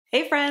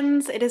Hey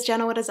friends, it is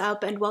Jenna, what is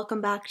up, and welcome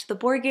back to the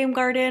Board Game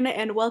Garden,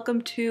 and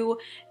welcome to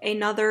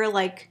another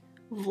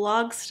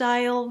vlog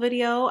style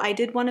video. I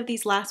did one of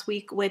these last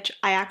week, which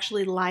I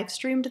actually live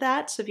streamed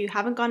that, so if you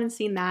haven't gone and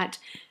seen that,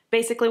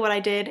 basically what I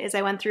did is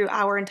I went through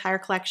our entire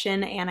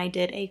collection and I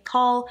did a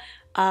call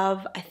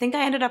of, I think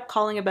I ended up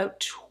calling about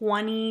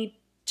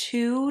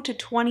 22 to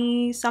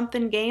 20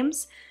 something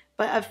games,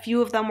 but a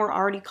few of them were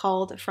already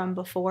called from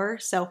before,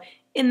 so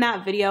in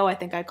that video, I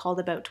think I called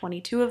about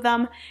 22 of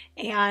them,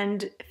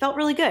 and it felt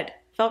really good.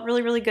 Felt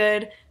really, really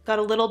good. Got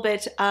a little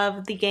bit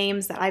of the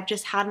games that I've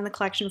just had in the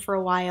collection for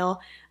a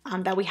while,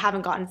 that we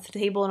haven't gotten to the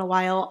table in a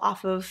while,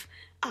 off of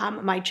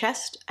my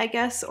chest, I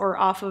guess, or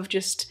off of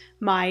just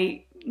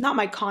my, not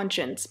my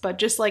conscience, but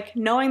just like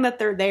knowing that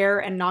they're there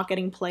and not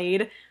getting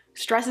played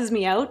stresses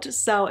me out,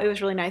 so it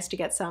was really nice to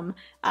get some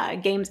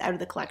games out of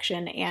the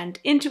collection and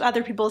into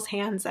other people's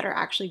hands that are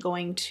actually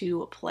going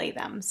to play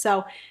them.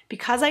 So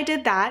because I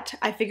did that,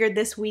 I figured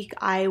this week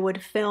I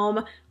would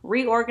film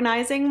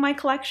reorganizing my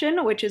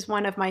collection, which is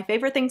one of my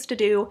favorite things to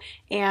do,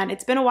 and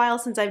it's been a while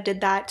since I've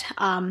did that,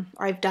 or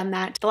I've done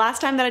that. The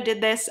last time that I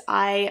did this,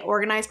 I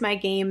organized my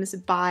games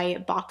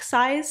by box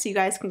size, so you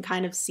guys can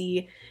kind of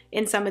see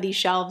in some of these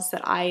shelves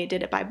that I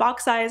did it by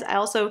box size. I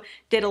also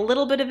did a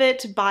little bit of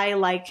it by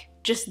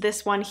just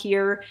this one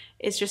here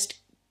is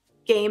just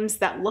games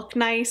that look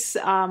nice.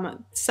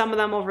 Some of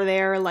them over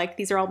there,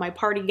 these are all my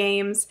party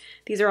games.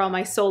 These are all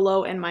my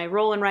solo and my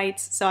roll and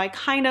writes. So I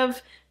kind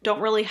of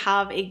don't really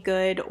have a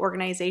good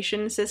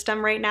organization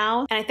system right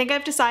now. And I think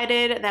I've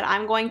decided that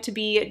I'm going to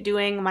be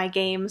doing my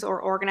games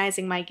or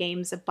organizing my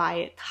games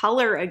by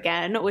color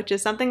again, which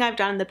is something I've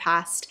done in the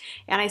past.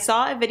 And I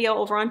saw a video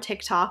over on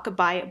TikTok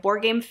by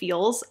Board Game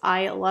Feels.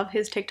 I love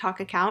his TikTok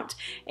account.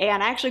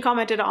 And I actually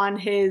commented on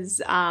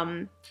his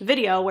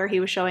video where he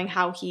was showing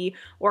how he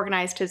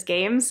organized his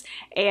games,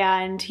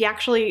 and he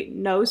actually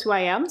knows who I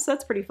am, so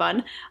that's pretty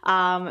fun.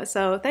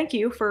 So thank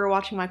you for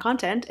watching my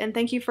content, and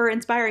thank you for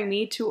inspiring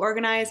me to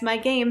organize my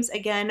games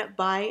again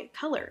by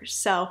colors.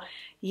 So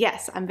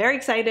yes, I'm very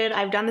excited.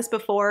 I've done this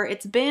before.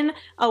 It's been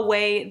a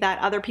way that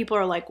other people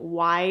are like,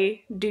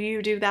 why do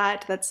you do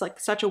that? That's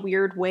such a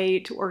weird way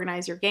to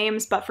organize your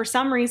games. But for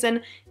some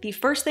reason, the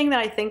first thing that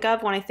I think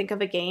of when I think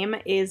of a game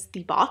is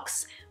the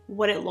box,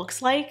 what it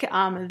looks like.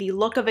 The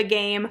look of a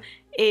game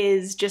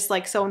is just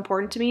so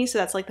important to me, so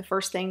that's the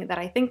first thing that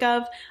I think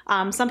of.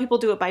 Some people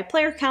do it by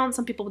player count,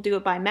 some people do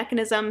it by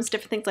mechanisms,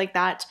 different things like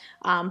that.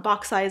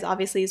 Box size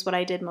obviously is what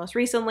I did most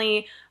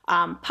recently.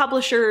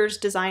 Publishers,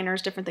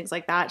 designers, different things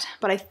like that.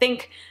 But I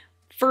think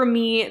for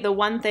me, the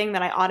one thing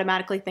that I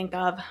automatically think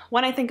of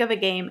when I think of a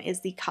game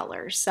is the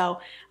colors. So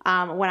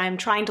when I'm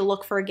trying to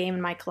look for a game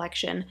in my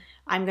collection,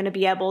 I'm gonna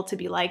be able to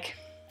be like,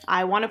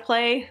 I wanna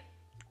play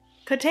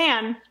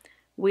Catan.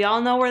 We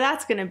all know where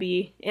that's gonna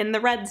be, in the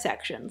red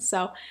section.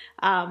 So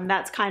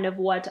that's kind of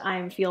what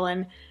I'm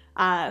feeling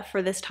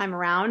for this time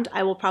around.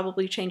 I will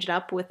probably change it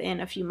up within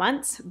a few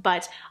months,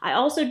 but I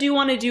also do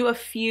want to do a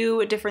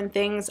few different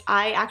things.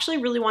 I actually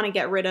really want to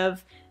get rid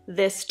of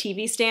this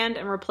TV stand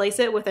and replace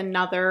it with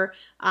another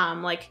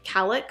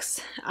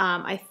Kallax.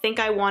 I think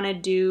I want to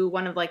do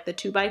one of the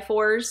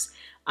 2x4s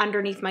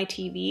underneath my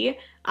TV.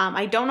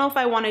 I don't know if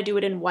I want to do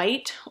it in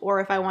white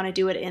or if I want to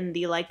do it in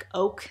the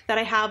oak that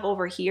I have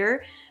over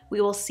here. We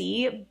will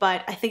see,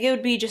 but I think it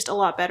would be just a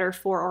lot better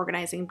for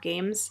organizing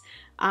games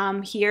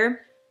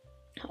here.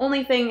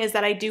 Only thing is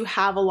that I do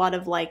have a lot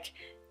of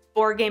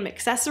board game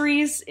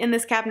accessories in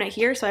this cabinet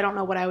here, so I don't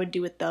know what I would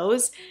do with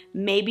those.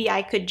 Maybe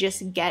I could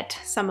just get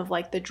some of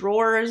the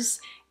drawers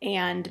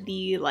and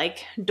the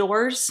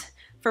doors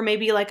for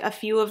maybe a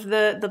few of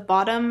the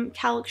bottom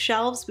Kallax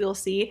shelves, we'll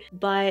see.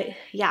 But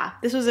yeah,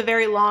 this was a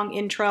very long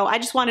intro. I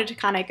just wanted to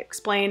kind of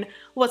explain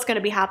what's gonna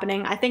be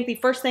happening. I think the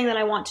first thing that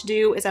I want to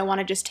do is I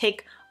wanna just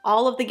take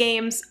all of the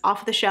games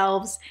off the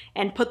shelves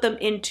and put them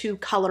into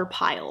color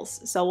piles.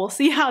 So we'll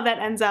see how that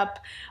ends up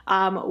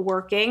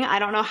working. I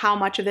don't know how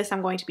much of this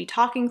I'm going to be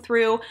talking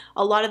through.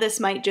 A lot of this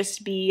might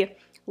just be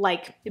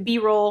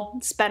B-roll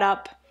sped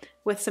up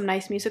with some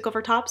nice music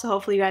over top, so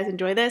hopefully you guys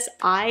enjoy this.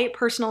 I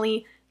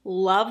personally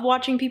love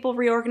watching people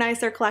reorganize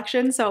their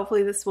collections, so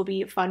hopefully this will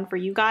be fun for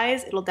you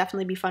guys. It'll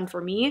definitely be fun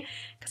for me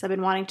because I've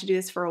been wanting to do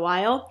this for a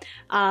while.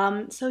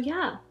 So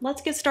yeah,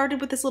 let's get started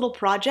with this little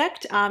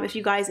project. If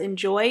you guys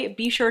enjoy,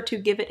 be sure to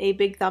give it a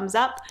big thumbs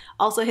up.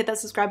 Also hit that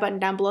subscribe button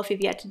down below if you've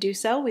yet to do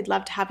so. We'd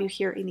love to have you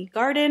here in the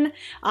garden.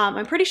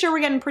 I'm pretty sure we're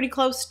getting pretty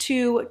close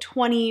to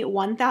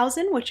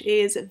 21,000, which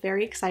is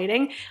very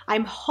exciting.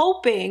 I'm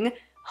hoping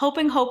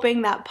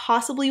that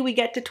possibly we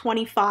get to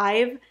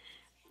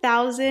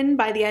 25,000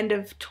 by the end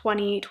of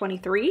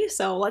 2023.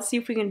 So let's see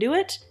if we can do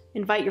it.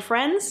 Invite your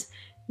friends,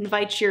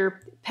 invite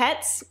your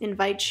pets,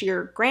 invite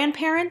your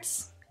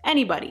grandparents,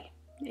 anybody.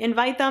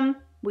 Invite them.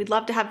 We'd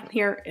love to have them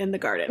here in the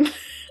garden.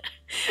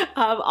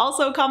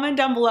 Also comment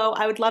down below.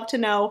 I would love to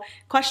know.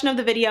 Question of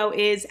the video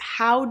is,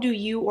 how do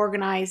you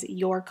organize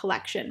your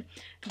collection?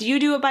 Do you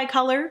do it by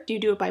color? Do you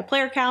do it by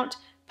player count,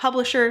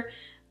 publisher,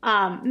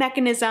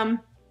 mechanism?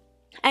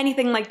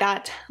 Anything like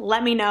that,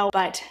 let me know.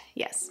 But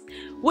yes,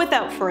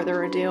 without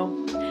further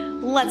ado,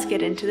 let's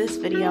get into this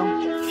video,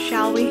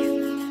 shall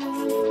we?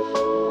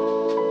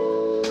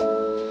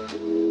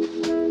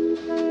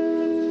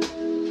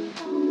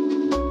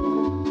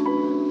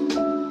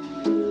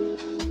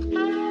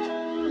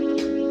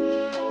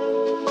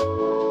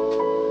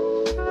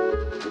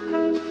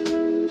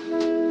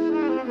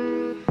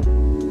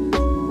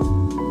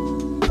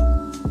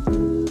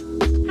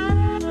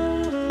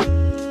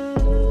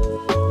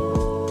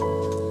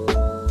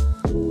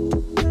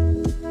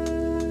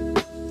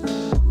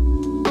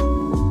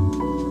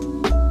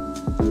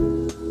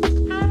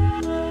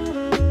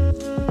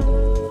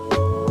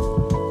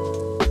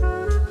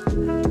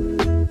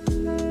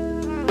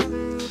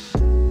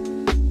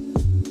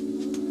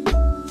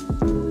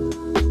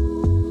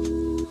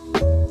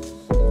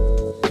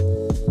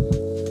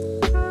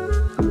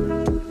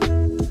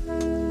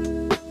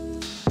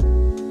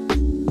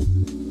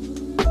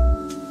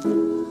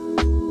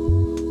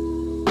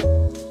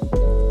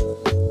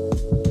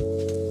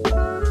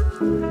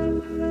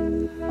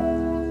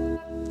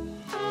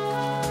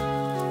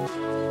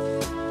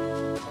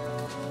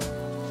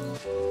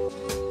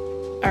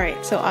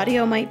 Alright, so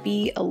audio might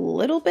be a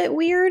little bit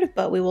weird,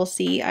 but we will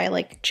see. I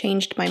like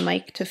changed my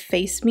mic to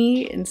face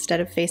me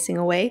instead of facing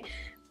away,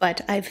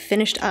 but I've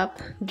finished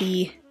up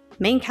the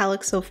main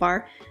Kallax so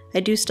far. I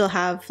do still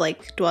have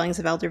like Dwellings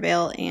of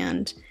Eldervale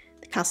and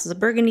the Castles of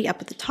Burgundy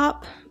up at the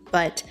top,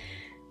 but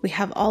we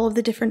have all of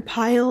the different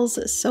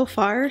piles so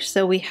far.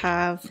 So we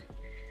have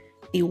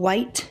the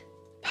white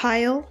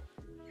pile,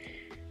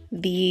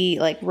 the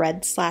like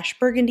red /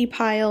 burgundy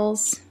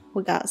piles.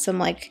 We got some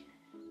like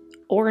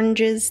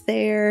oranges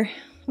there.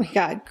 We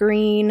got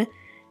green,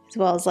 as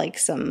well as like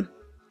some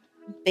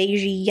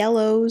beigey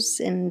yellows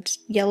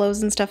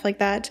and stuff like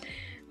that.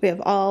 We have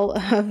all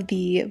of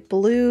the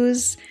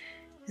blues,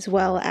 as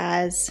well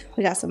as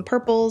we got some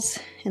purples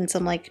and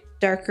some like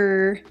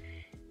darker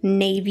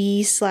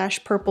navy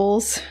 /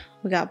 purples.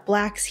 We got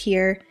blacks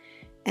here,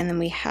 and then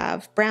we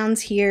have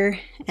browns here,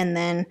 and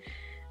then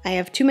I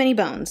have Too Many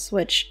Bones,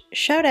 which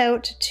shout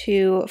out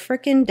to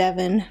frickin'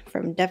 Devin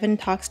from Devin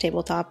Talks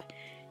Tabletop.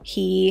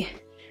 He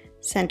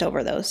sent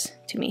over those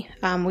to me.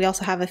 We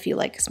also have a few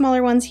like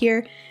smaller ones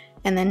here,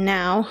 and then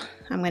now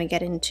I'm gonna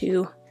get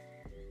into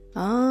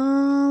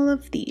all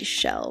of these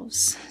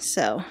shelves.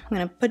 So I'm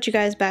gonna put you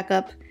guys back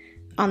up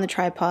on the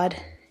tripod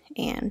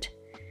and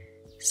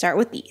start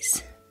with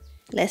these.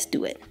 Let's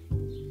do it.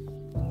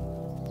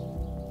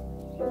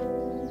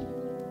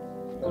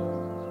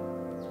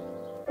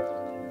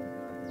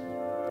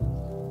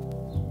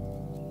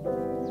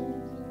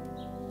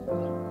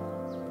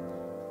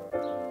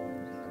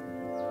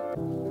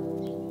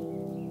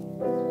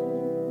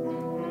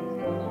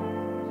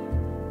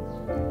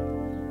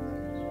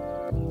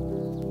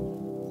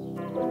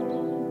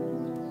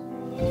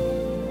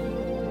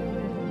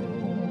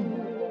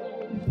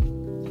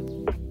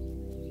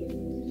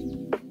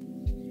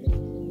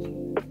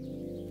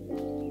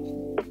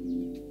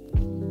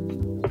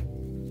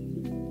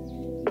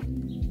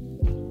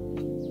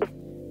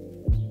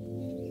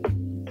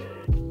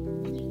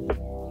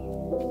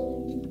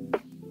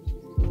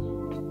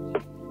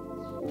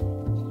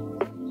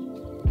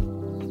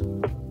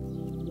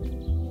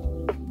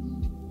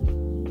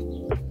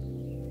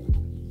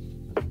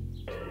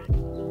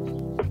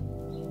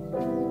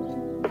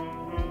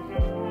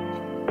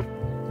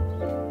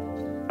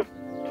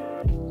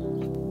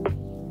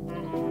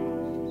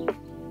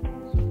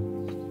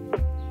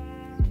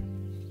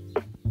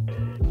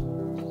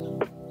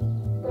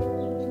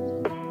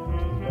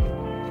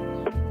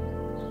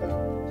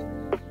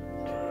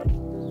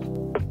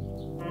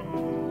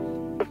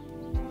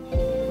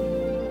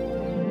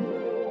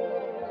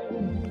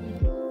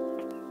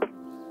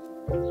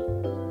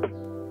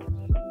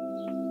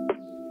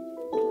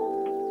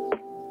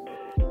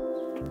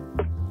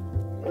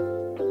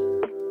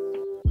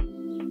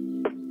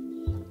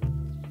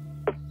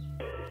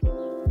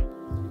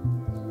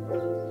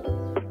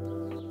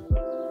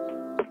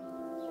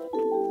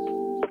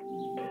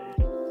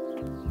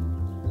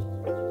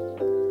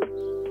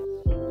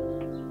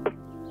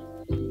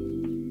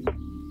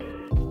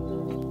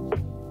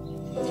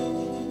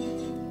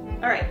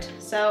 Alright,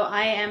 so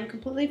I am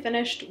completely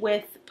finished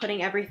with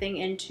putting everything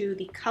into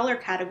the color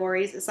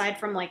categories. Aside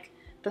from like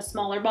the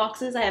smaller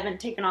boxes, I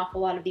haven't taken off a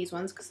lot of these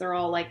ones because they're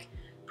all like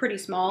pretty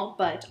small,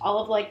 but all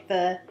of like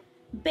the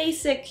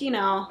basic, you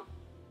know,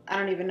 I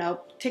don't even know,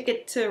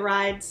 ticket to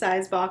ride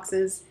size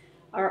boxes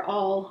are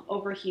all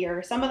over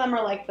here. Some of them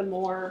are like the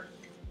more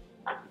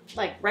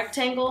like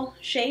rectangle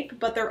shape,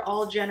 but they're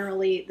all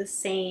generally the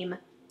same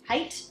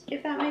height,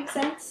 if that makes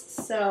sense.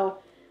 So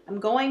I'm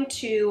going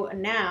to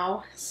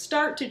now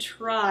start to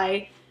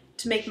try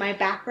to make my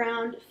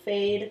background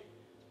fade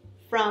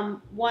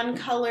from one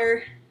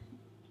color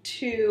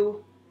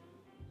to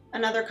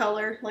another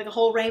color, like a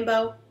whole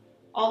rainbow,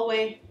 all the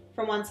way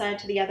from one side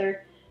to the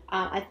other.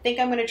 I think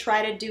I'm going to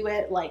try to do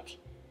it like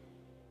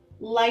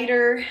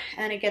lighter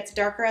and it gets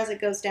darker as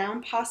it goes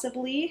down,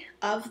 possibly,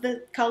 of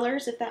the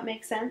colors, if that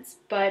makes sense.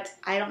 But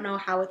I don't know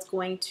how it's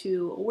going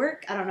to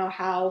work. I don't know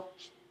how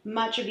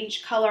much of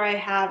each color I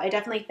have. I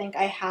definitely think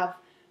I have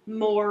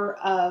more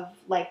of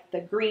like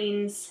the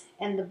greens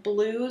and the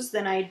blues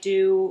than I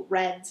do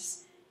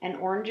reds and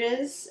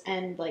oranges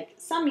and like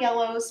some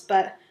yellows,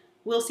 but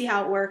we'll see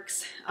how it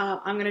works.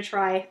 I'm gonna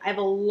try. I have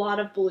a lot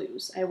of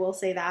blues, I will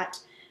say that.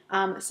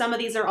 Some of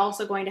these are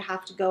also going to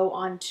have to go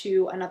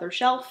onto another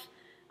shelf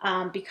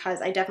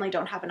because I definitely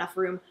don't have enough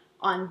room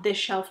on this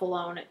shelf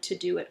alone to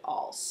do it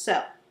all. So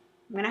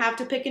I'm gonna have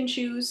to pick and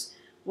choose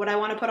what I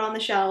want to put on the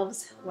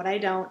shelves, what I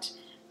don't,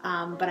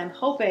 but I'm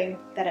hoping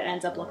that it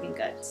ends up looking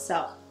good.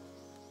 So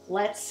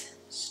let's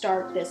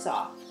start this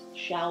off,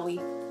 shall we?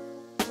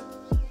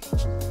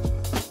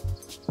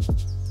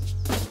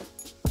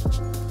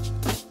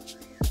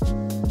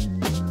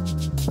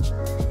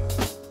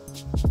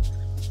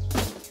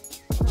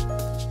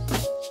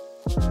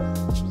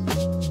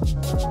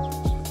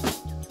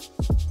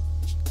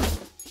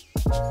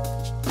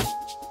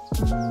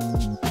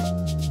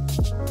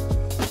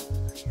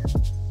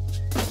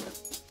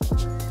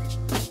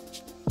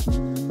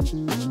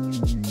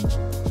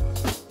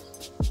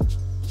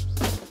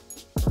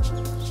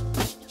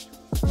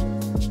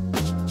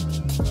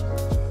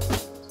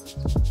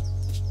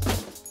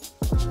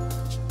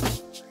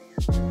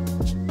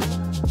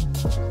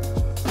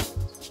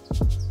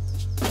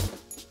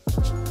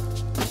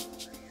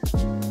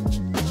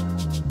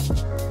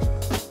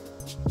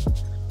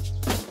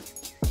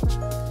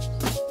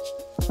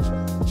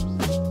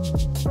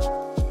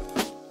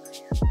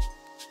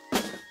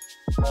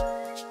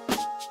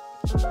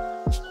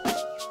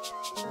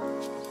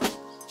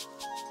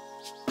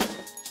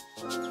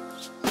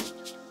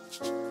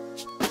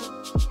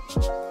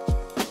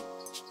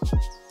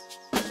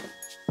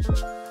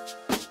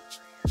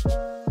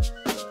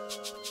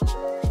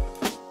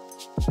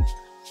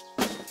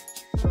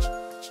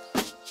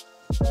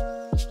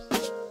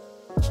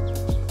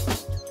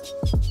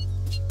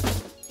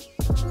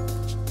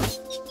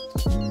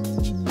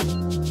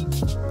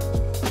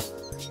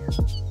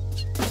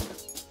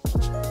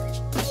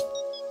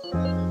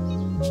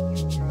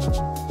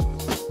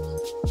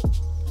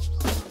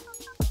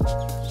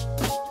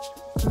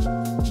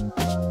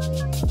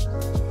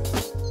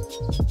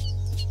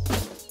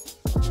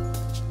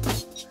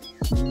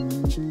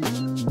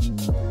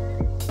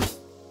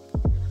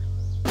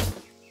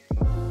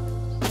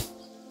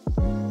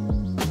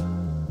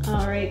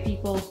 Alright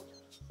people,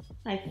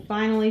 I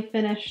finally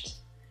finished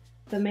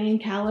the main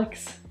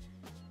Kallax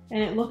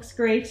and it looks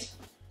great.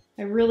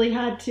 I really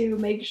had to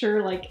make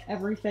sure like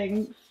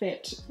everything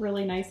fit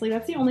really nicely.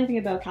 That's the only thing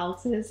about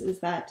Kallaxes is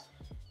that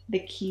the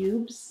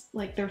cubes,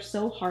 like they're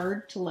so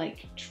hard to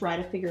like try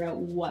to figure out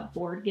what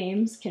board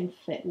games can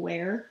fit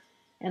where,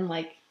 and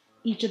like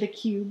each of the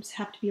cubes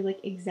have to be like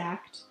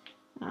exact.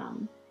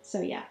 So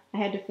yeah, I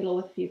had to fiddle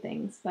with a few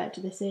things, but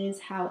this is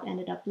how it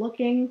ended up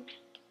looking.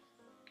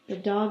 The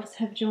dogs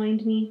have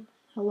joined me.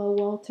 Hello,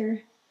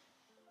 Walter.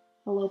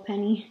 Hello,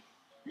 Penny.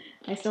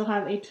 I still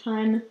have a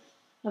ton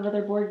of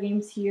other board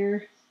games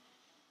here.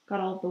 Got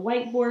all of the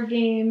white board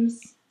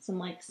games, some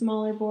like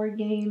smaller board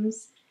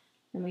games,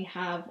 and we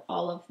have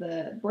all of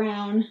the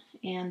brown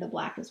and the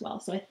black as well.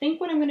 So I think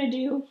what I'm gonna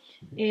do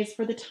is,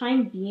 for the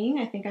time being,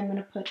 I think I'm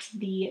gonna put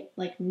the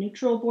like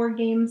neutral board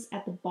games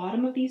at the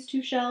bottom of these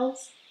two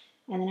shelves,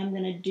 and then I'm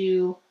gonna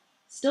do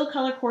still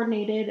color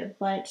coordinated,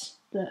 but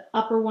the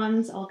upper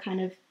ones I'll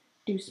kind of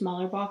do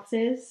smaller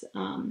boxes.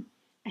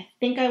 I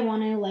think I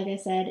want to, like I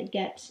said,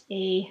 get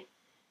a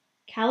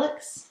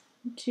Kallax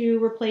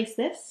to replace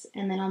this,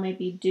 and then I'll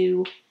maybe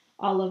do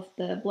all of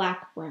the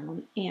black,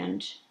 brown,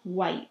 and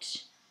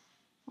white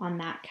on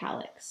that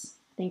Kallax.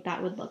 I think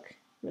that would look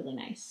really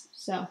nice.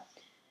 So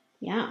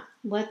yeah,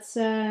 let's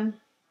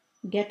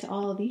get to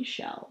all of these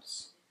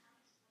shelves.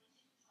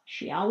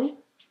 Shall we?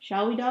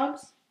 Shall we,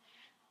 dogs?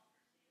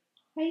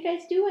 How you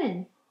guys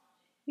doing?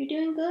 You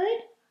doing good?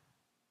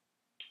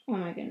 Oh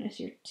my goodness,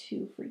 you're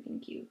too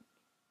freaking cute.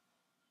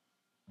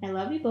 I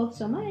love you both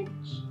so much.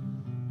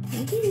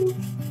 Thank you.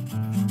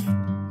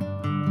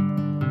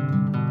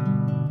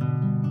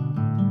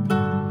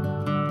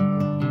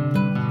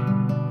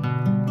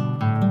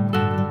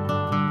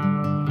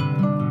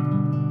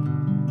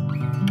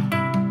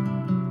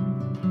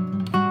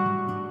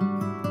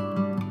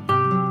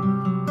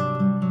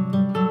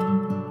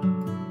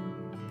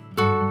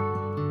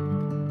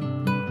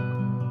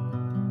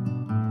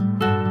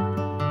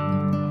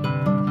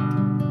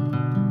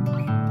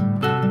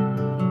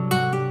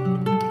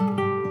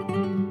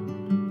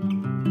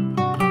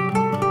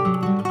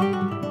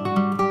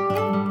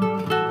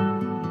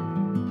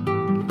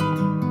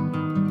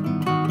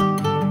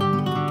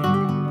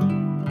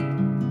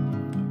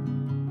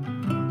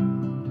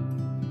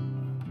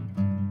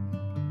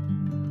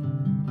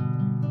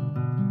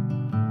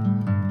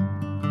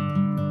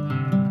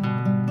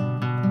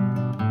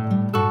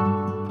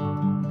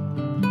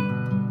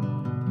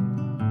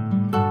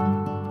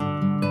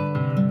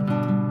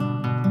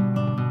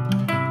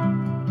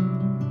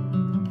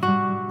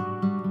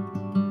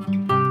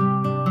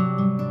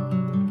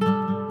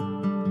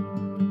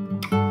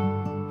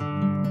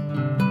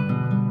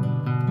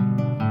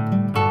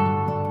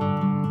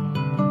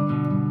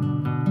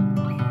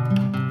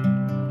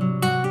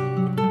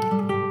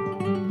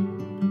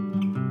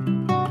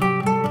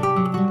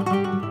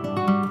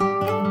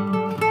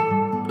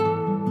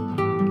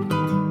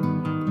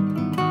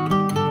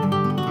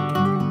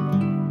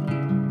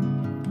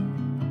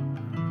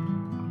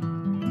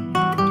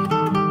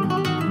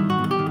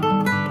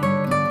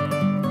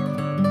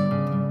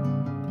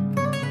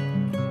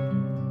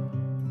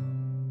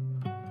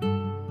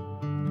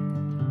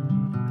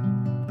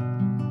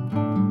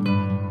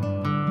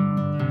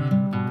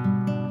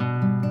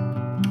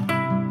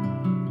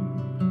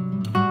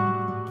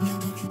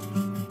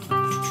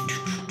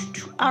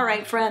 All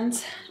right,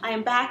 friends, I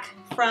am back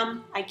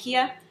from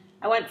Ikea.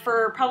 I went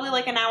for probably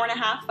like an hour and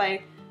a half.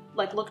 I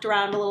looked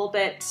around a little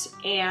bit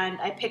and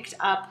I picked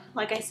up,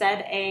 like I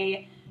said,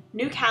 a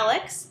new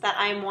Kallax that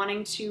I'm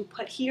wanting to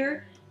put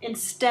here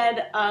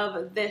instead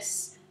of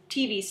this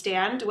TV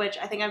stand, which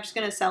I think I'm just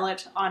gonna sell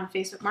it on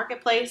Facebook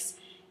Marketplace.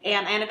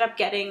 And I ended up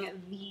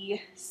getting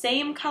the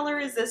same color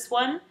as this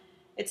one.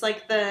 It's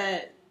like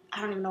the,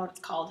 I don't even know what it's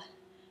called.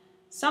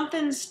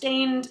 Something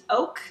stained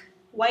oak,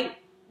 white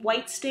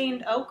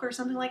stained oak or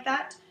something like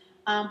that.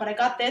 But I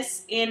got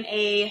this in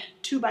a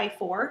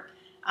 2x4,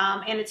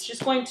 and it's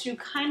just going to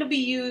kind of be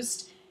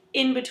used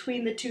in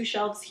between the two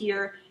shelves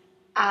here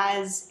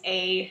as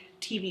a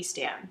TV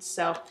stand.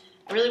 So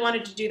I really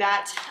wanted to do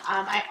that.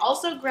 I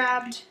also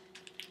grabbed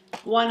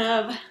one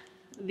of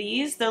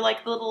these. They're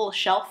like the little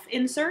shelf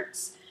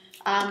inserts,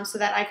 so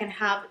that I can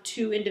have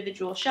two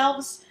individual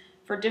shelves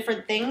for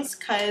different things,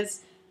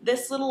 because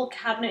this little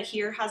cabinet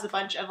here has a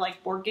bunch of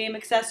like board game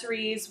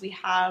accessories. We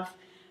have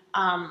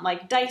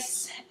like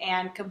dice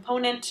and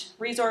component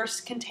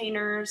resource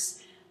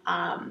containers.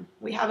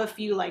 We have a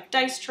few like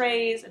dice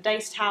trays, a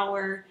dice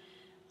tower,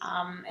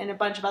 and a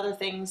bunch of other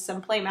things,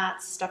 some play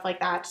mats, stuff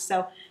like that.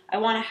 So I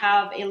want to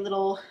have a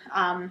little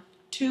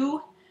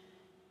two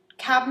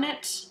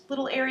cabinet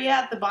little area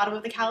at the bottom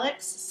of the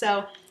Kallax.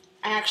 So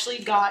I actually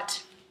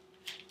got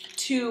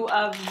two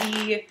of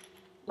the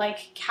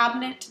like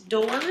cabinet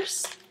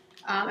doors,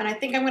 and I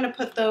think I'm going to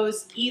put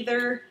those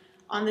either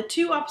on the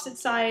two opposite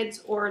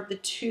sides or the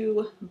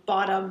two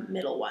bottom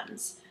middle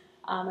ones.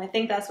 I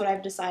think that's what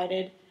I've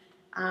decided.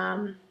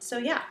 So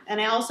yeah,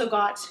 and I also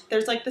got,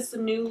 there's like this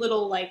new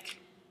little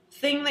like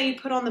thing that you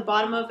put on the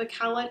bottom of a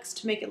Kallax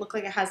to make it look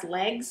like it has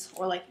legs,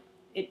 or like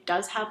it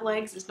does have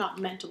legs. It's not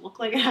meant to look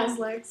like it has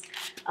legs.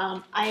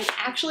 I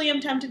actually am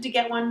tempted to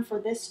get one for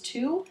this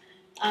too,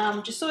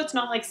 just so it's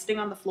not like sitting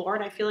on the floor,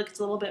 and I feel like it's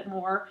a little bit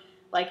more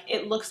like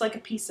it looks like a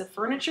piece of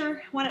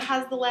furniture when it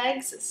has the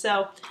legs.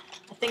 So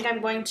I think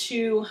I'm going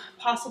to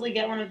possibly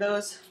get one of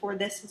those for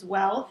this as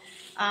well.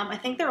 I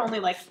think they're only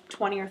like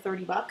 20 or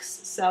 30 bucks.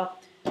 So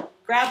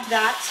grab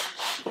that.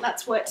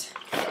 That's what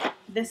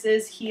this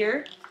is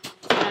here.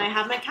 And I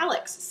have my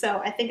Kallax. So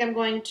I think I'm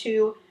going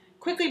to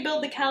quickly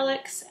build the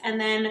Kallax and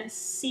then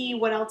see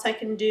what else I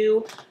can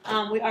do.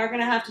 We are going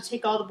to have to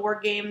take all the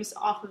board games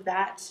off of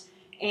that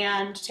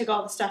and take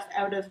all the stuff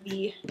out of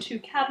the two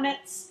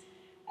cabinets.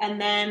 And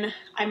then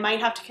I might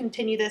have to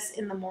continue this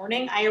in the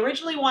morning. I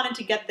originally wanted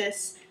to get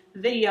this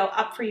video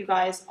up for you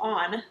guys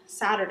on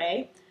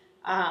Saturday,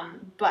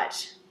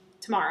 but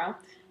tomorrow.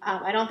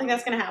 I don't think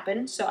that's gonna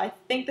happen. So I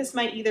think this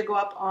might either go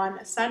up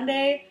on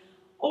Sunday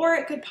or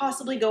it could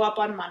possibly go up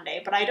on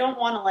Monday, but I don't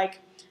wanna like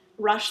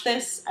rush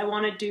this. I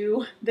wanna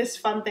do this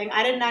fun thing.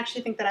 I didn't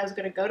actually think that I was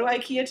gonna go to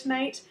Ikea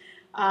tonight,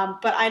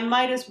 but I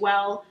might as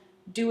well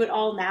do it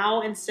all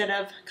now instead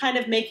of kind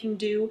of making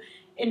do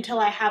until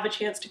I have a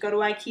chance to go to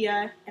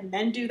Ikea and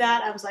then do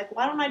that. I was like,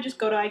 why don't I just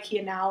go to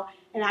Ikea now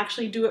and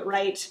actually do it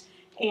right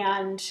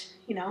and,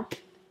 you know,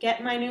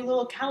 get my new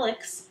little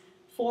Kallax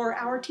for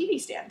our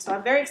TV stand. So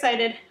I'm very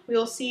excited. We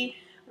will see.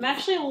 I'm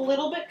actually a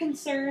little bit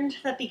concerned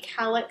that the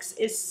Kallax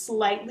is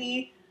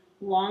slightly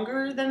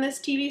longer than this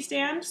TV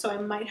stand, so I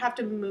might have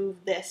to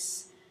move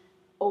this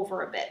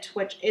over a bit,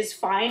 which is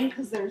fine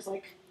because there's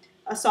like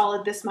a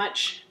solid this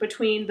much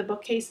between the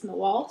bookcase and the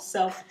wall.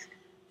 So I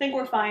think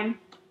we're fine,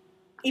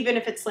 even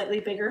if it's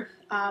slightly bigger.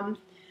 But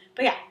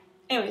yeah,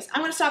 anyways,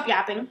 I'm gonna stop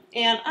yapping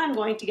and I'm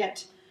going to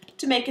get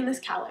to making this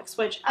Kallax,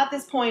 which at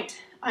this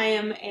point I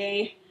am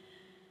a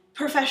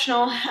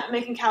professional at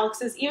making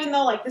Kallaxes. Even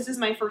though like this is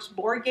my first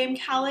board game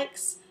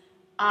Kallax,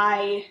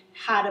 I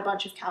had a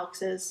bunch of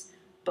Kallaxes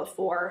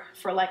before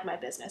for like my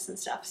business and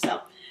stuff.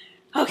 So,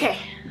 okay,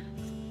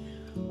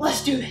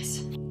 let's do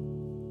this.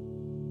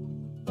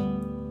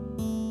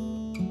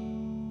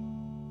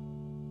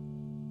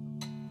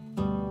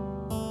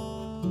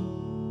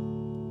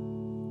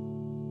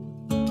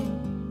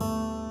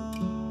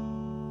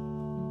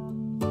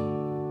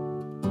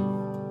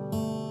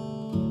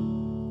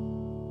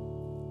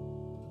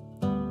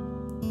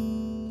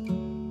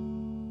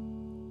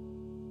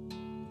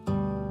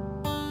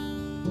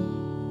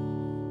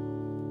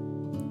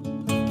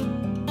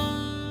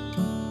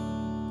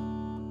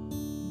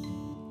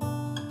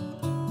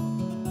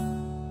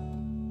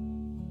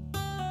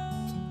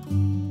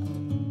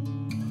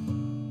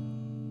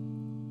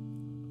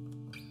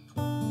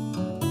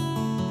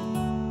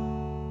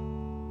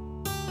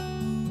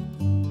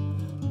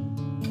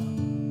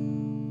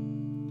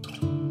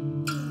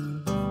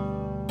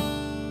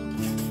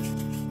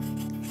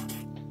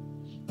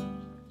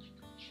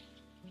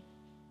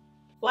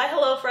 Why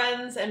hello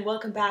friends, and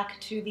welcome back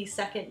to the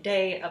second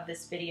day of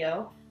this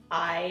video.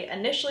 I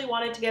initially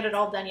wanted to get it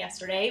all done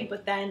yesterday,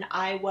 but then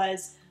I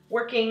was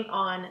working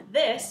on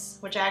this,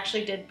 which I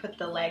actually did put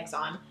the legs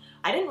on.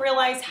 I didn't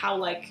realize how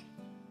like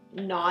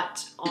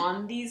not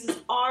on these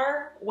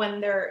are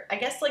when they're, I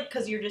guess like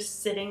because you're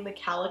just sitting the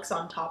Kallax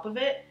on top of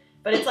it,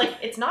 but it's like,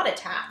 it's not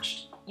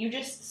attached. You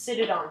just sit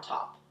it on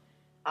top.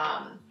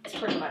 That's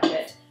pretty much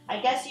it. I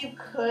guess you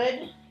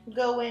could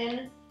go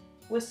in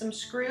with some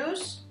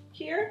screws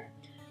here,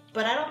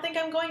 but I don't think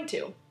I'm going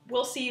to.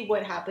 We'll see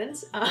what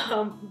happens.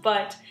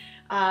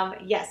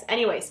 Yes,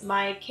 anyways,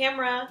 my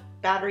camera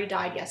battery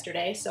died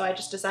yesterday, so I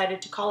just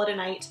decided to call it a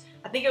night.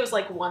 I think it was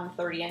like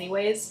 1:30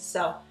 anyways,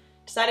 so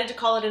decided to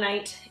call it a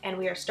night, and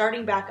we are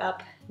starting back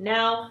up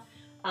now.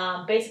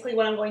 Basically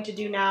what I'm going to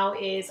do now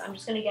is I'm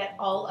just gonna get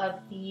all of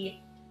the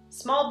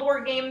small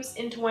board games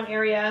into one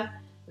area,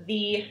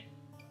 the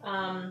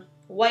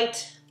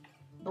white,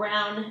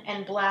 brown,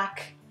 and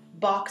black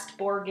boxed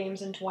board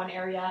games into one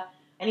area.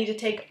 I need to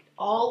take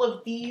all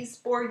of these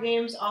board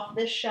games off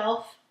this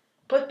shelf,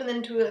 put them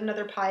into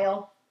another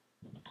pile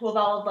with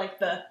all of like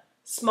the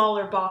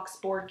smaller box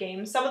board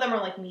games. Some of them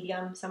are like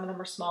medium, some of them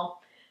are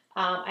small.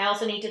 I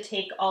also need to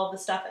take all of the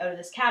stuff out of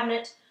this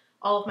cabinet.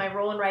 All of my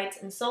roll and writes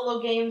and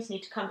solo games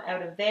need to come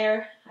out of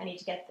there. I need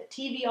to get the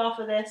TV off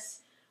of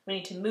this. We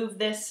need to move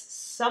this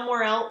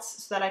somewhere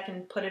else so that I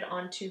can put it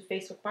onto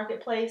Facebook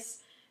Marketplace.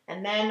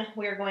 And then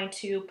we're going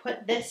to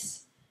put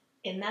this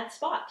in that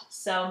spot.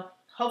 So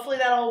hopefully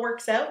that all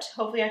works out.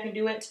 Hopefully I can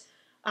do it.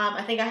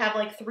 I think I have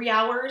like 3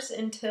 hours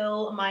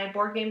until my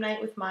board game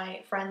night with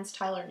my friends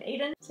Tyler and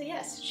Aiden. So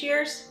yes,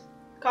 cheers,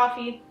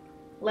 coffee,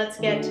 let's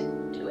get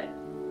to it.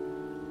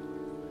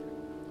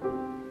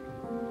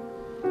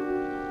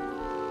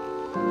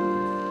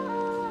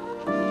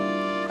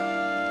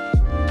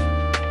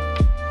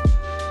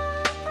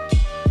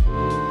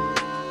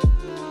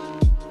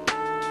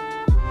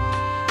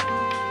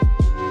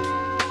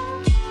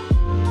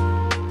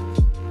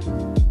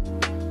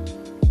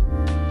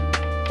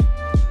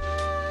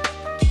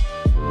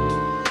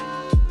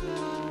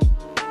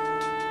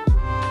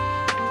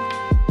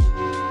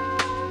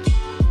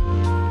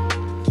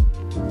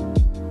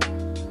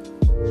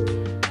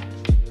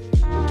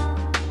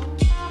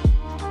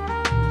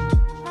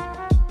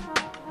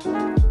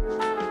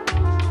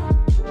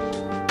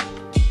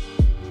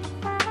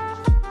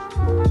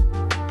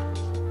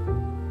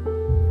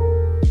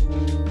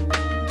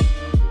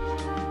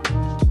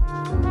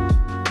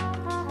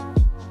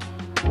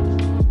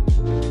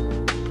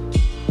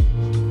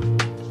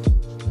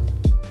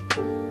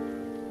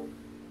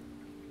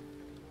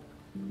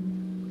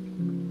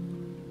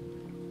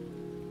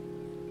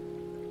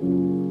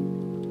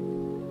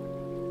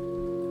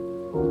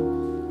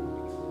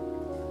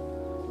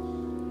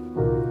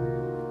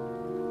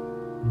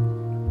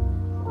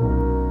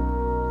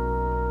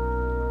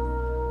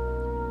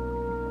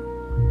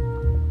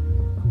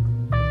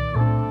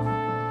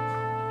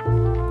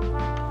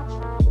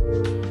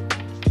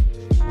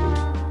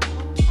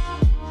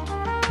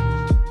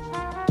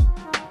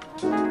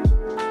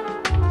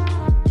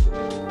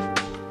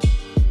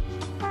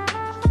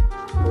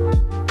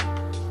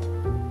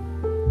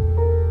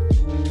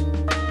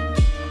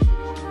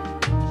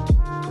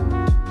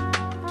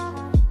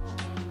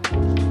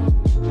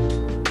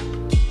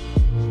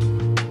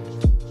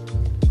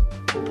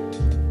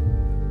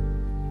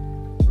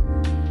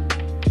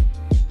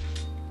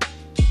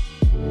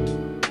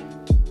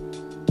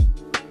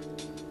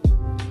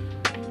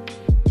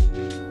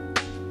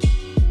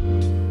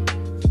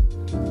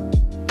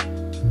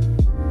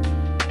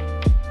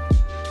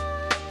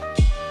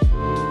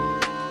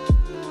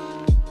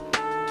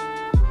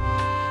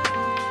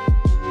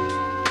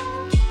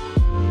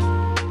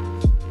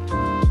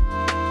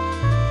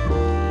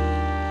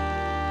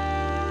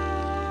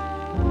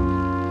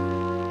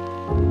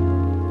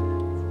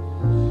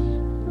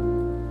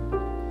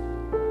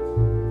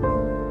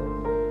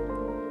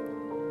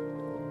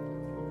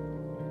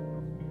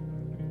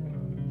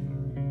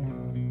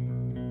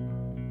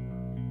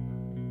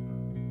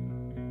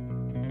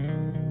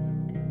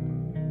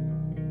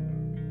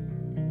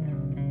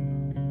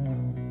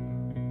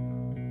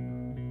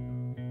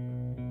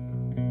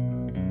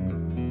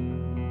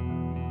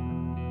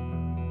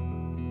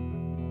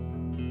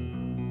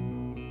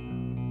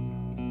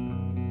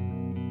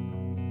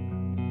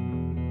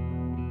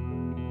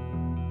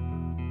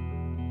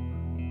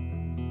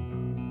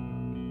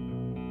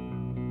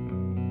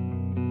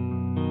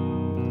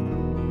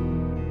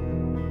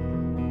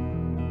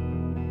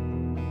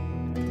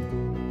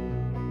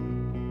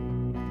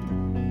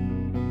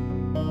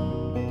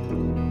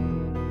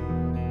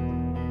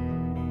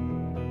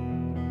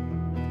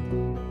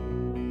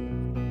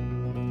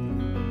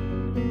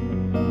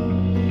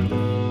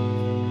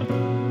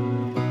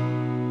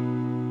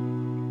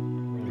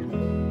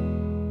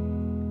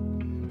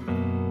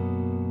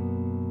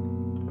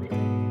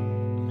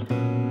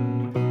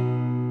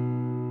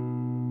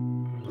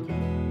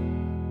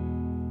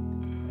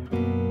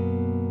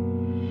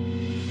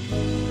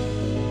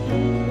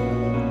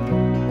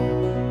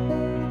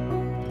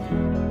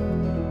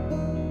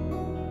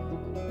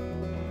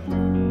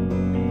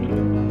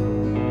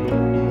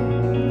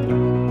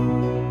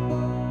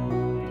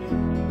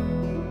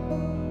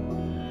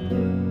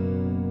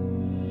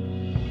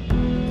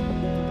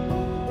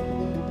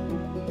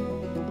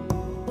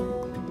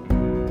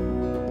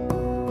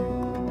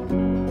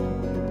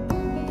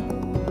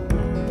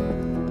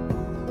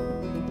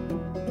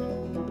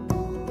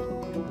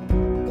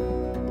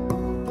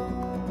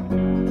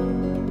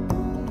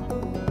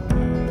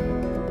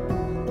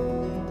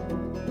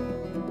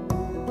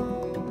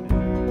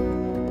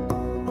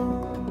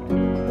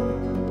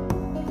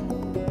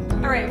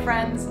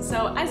 Alright friends,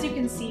 so as you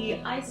can see,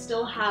 I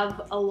still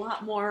have a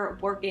lot more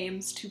board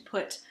games to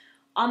put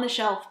on the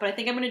shelf, but I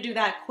think I'm going to do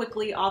that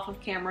quickly off of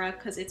camera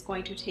because it's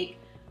going to take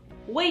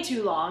way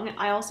too long.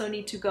 I also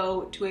need to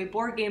go to a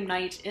board game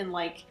night in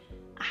like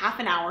a half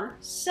an hour,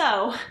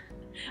 so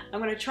I'm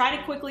going to try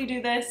to quickly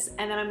do this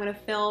and then I'm going to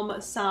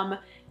film some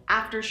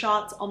after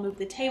shots. I'll move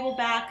the table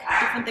back,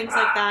 different things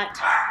like that.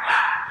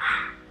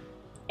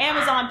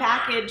 Amazon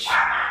package,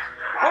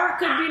 or it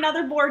could be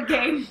another board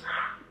game.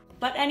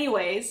 But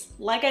anyways,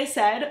 like I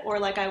said, or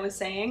like I was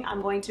saying,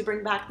 I'm going to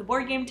bring back the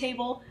board game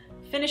table,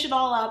 finish it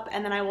all up,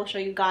 and then I will show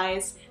you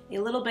guys a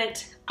little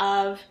bit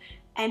of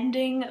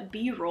ending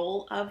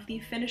B-roll of the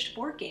finished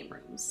board game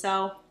room.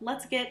 So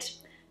let's get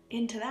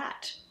into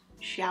that,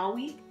 shall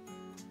we?